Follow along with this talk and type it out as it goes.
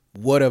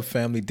What up,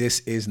 family?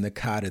 This is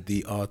Nakata,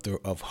 the author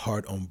of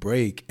Heart on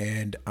Break,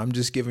 and I'm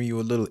just giving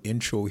you a little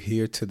intro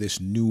here to this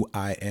new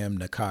I Am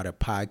Nakata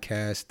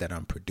podcast that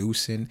I'm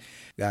producing.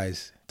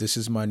 Guys, this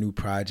is my new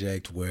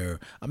project where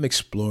I'm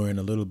exploring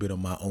a little bit of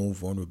my own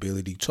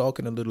vulnerability,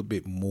 talking a little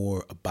bit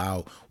more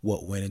about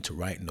what went into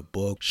writing the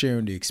book,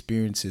 sharing the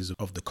experiences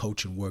of the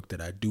coaching work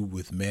that I do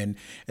with men,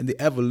 and the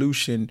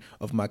evolution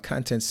of my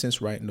content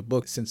since writing the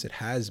book, since it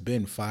has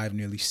been 5,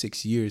 nearly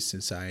 6 years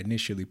since I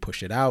initially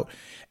pushed it out.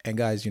 And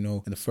guys,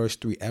 in the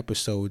first 3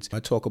 episodes, I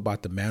talk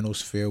about the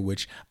manosphere,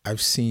 which I've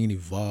seen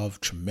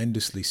evolve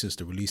tremendously since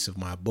the release of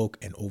my book.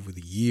 And over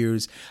the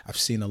years, I've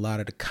seen a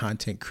lot of the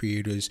content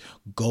creators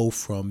go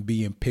from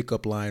being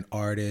pickup line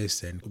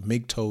artists and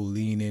MGTOW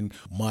leaning,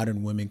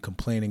 modern women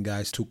complaining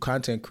guys, to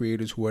content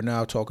creators who are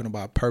now talking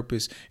about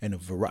purpose and a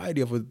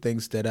variety of other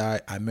things that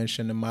I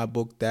mentioned in my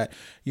book that,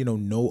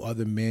 no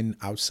other men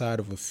outside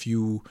of a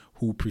few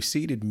who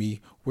preceded me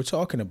were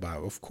talking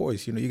about. Of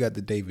course, you got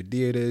the David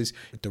Deidas,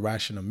 The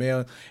Rational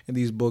Male. In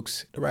these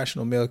books, The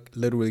Rational Male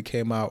literally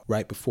came out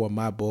right before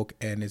my book,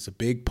 and it's a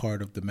big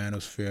part of the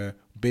manosphere,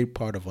 big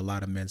part of a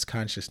lot of men's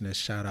consciousness.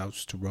 Shout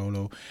outs to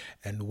Rolo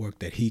and the work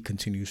that he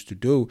continues to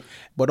do.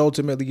 But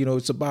ultimately,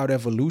 it's about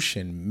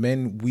evolution.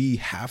 Men, we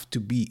have to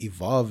be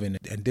evolving.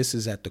 And this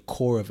is at the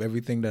core of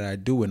everything that I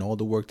do and all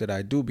the work that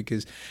I do,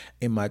 because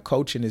in my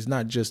coaching, it's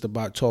not just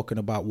about talking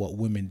about what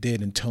women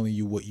did and telling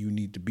you what you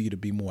need to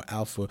be more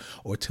alpha,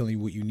 or telling you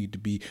what you need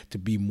to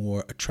be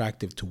more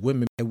attractive to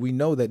women. And we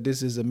know that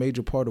this is a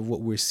major part of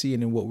what we're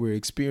seeing and what we're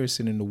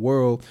experiencing in the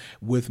world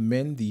with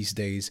men these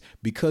days,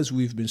 because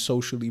we've been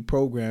socially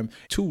programmed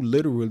to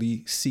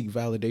literally seek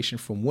validation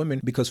from women,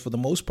 because for the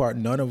most part,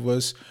 none of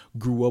us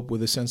grew up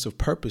with a sense of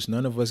purpose.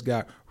 None of us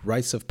got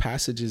rites of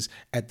passages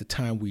at the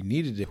time we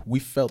needed it. We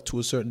felt to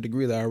a certain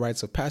degree that our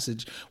rites of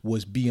passage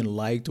was being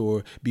liked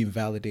or being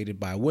validated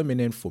by women.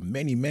 And for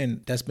many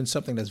men, that's been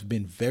something that's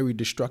been very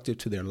destructive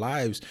to their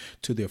lives,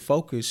 to their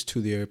focus,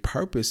 to their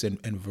purpose, and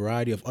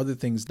variety of other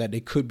things that they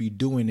could be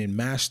doing and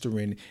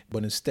mastering.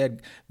 But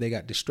instead, they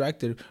got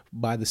distracted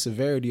by the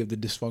severity of the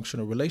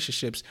dysfunctional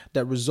relationships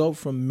that result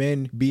from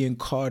men being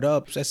caught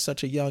up at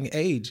such a young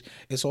age.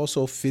 It's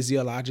also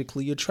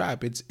physiologically a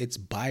trap. It's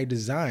by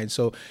design.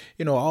 So,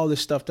 all this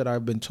stuff that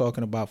I've been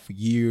talking about for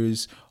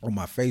years on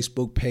my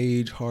Facebook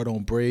page, Heart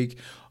on Break,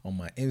 on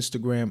my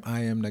Instagram,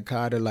 I Am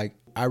Nakata, like,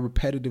 I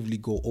repetitively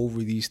go over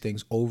these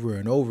things over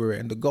and over.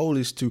 And the goal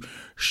is to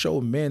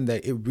show men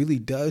that it really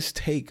does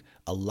take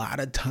a lot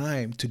of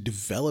time to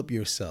develop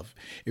yourself.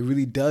 It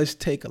really does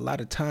take a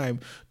lot of time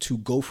to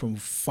go from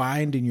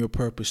finding your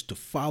purpose to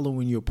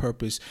following your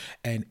purpose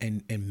and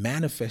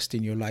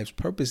manifesting your life's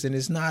purpose. And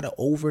it's not an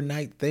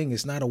overnight thing.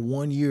 It's not a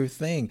 1-year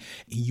thing.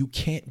 And you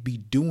can't be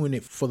doing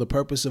it for the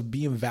purpose of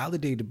being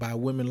validated by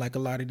women like a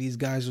lot of these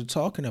guys are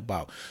talking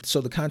about.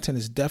 So the content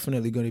is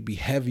definitely going to be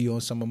heavy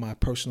on some of my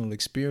personal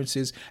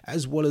experiences,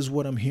 as well as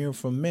what I'm hearing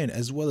from men,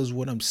 as well as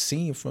what I'm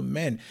seeing from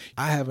men.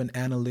 I have an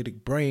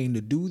analytic brain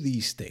to do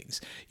these things.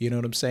 You know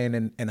what I'm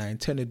saying? And I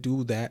intend to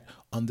do that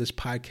on this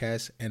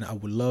podcast, and I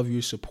would love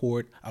your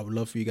support. I would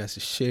love for you guys to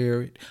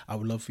share it. I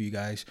would love for you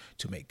guys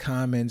to make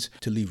comments,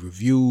 to leave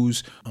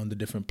reviews on the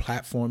different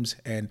platforms.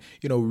 And,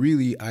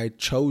 really, I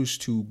chose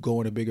to go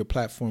on a bigger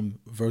platform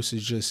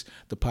versus just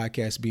the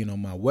podcast being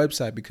on my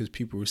website, because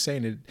people were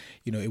saying that,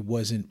 it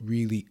wasn't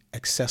really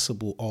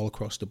accessible all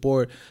across the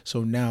board.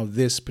 So now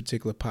this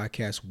particular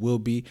podcast will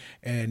be,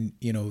 and,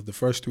 the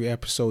first 3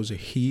 episodes are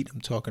heat.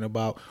 I'm talking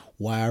about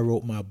why I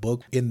wrote my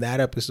book. In that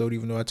episode,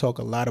 even though I talk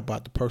a lot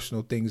about the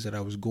personal things that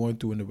I was going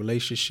through in the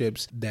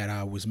relationships that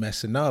I was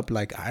messing up,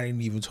 like, I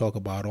didn't even talk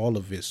about all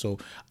of it. So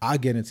I'll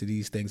get into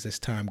these things as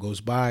time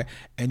goes by.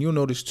 And you'll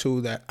notice too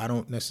that I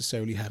don't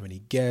necessarily have any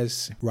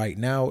guests right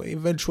now.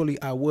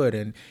 Eventually I would.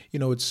 And,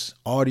 it's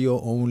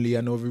audio only.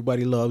 I know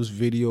everybody loves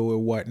video or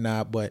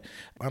whatnot, but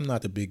I'm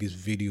not the biggest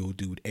video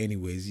dude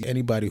anyways.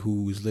 Anybody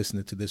who is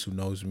listening to this who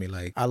knows me,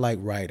 like, I like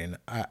writing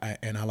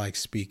and I like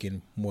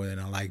speaking more than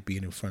I like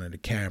being in front of the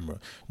camera.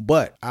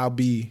 But I'll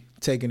be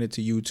taking it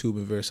to YouTube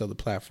and various other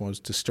platforms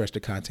to stretch the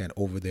content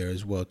over there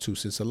as well too,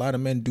 since a lot of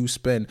men do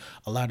spend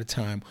a lot of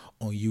time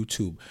on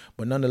YouTube.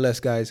 But nonetheless,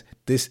 guys,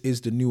 this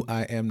is the new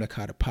I Am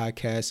Nakata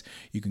podcast.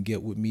 You can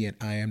get with me at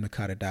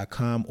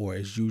iamnakata.com, or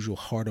as usual,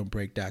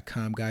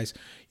 heartonbreak.com. Guys,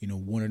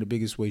 one of the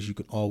biggest ways you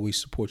can always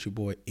support your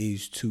boy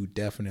is to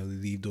definitely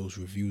leave those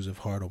reviews of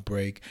Heart on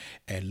Break,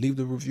 and leave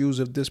the reviews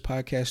of this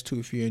podcast too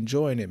if you're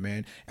enjoying it,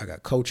 man. I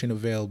got coaching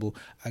available.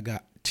 I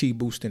got tea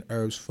boosting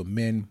herbs for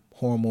men,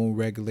 hormone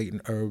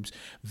regulating herbs,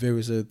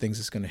 various other things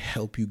that's going to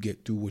help you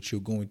get through what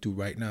you're going through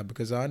right now.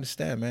 Because I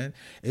understand, man,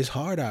 it's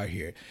hard out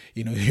here.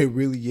 It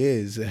really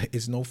is.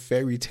 It's no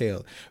fairy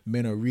tale.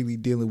 Men are really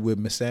dealing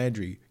with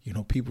misandry.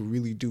 People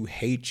really do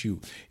hate you.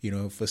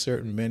 For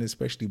certain men,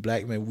 especially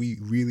black men, we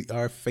really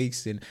are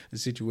facing a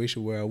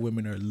situation where our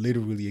women are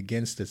literally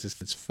against us.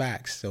 It's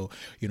facts. So,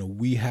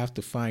 we have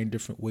to find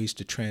different ways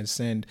to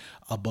transcend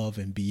above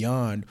and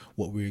beyond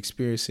what we're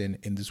experiencing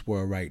in this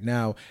world right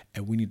now.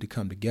 And we need to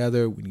come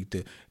together. We need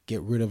need to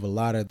get rid of a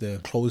lot of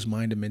the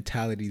closed-minded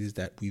mentalities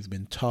that we've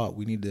been taught.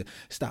 We need to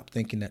stop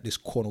thinking that this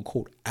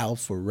quote-unquote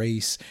alpha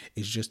race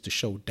is just to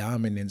show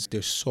dominance.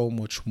 There's so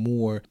much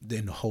more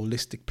than the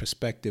holistic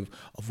perspective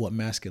of what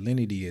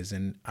masculinity is.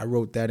 And I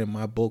wrote that in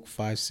my book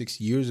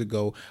 5-6 years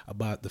ago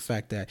about the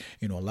fact that,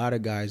 a lot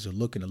of guys are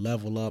looking to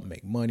level up,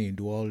 make money, and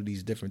do all of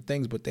these different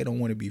things, but they don't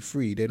want to be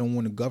free. They don't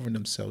want to govern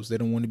themselves. They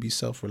don't want to be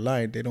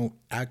self-reliant. They don't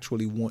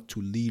actually want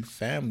to lead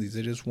families.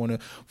 They just want to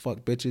fuck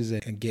bitches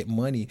and get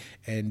money.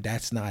 And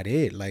that's not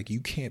it. Like, you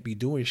can't be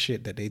doing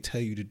shit that they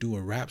tell you to do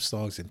in rap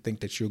songs and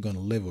think that you're going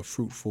to live a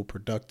fruitful,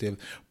 productive,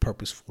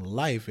 purposeful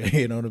life.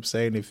 You know what I'm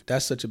saying? If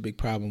that's such a big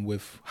problem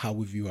with how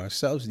we view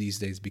ourselves these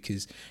days,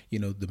 because,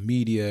 the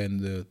media and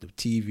the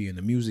TV and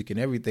the music and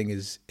everything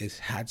is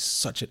had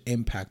such an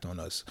impact on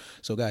us.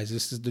 So guys,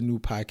 this is the new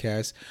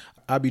podcast.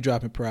 I'll be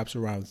dropping perhaps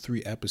around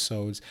 3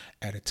 episodes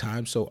at a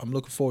time. So I'm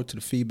looking forward to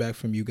the feedback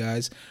from you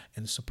guys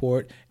and the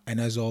support. And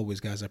as always,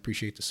 guys, I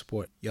appreciate the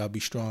support. Y'all be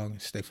strong.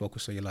 Stay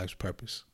focused on your life's purpose.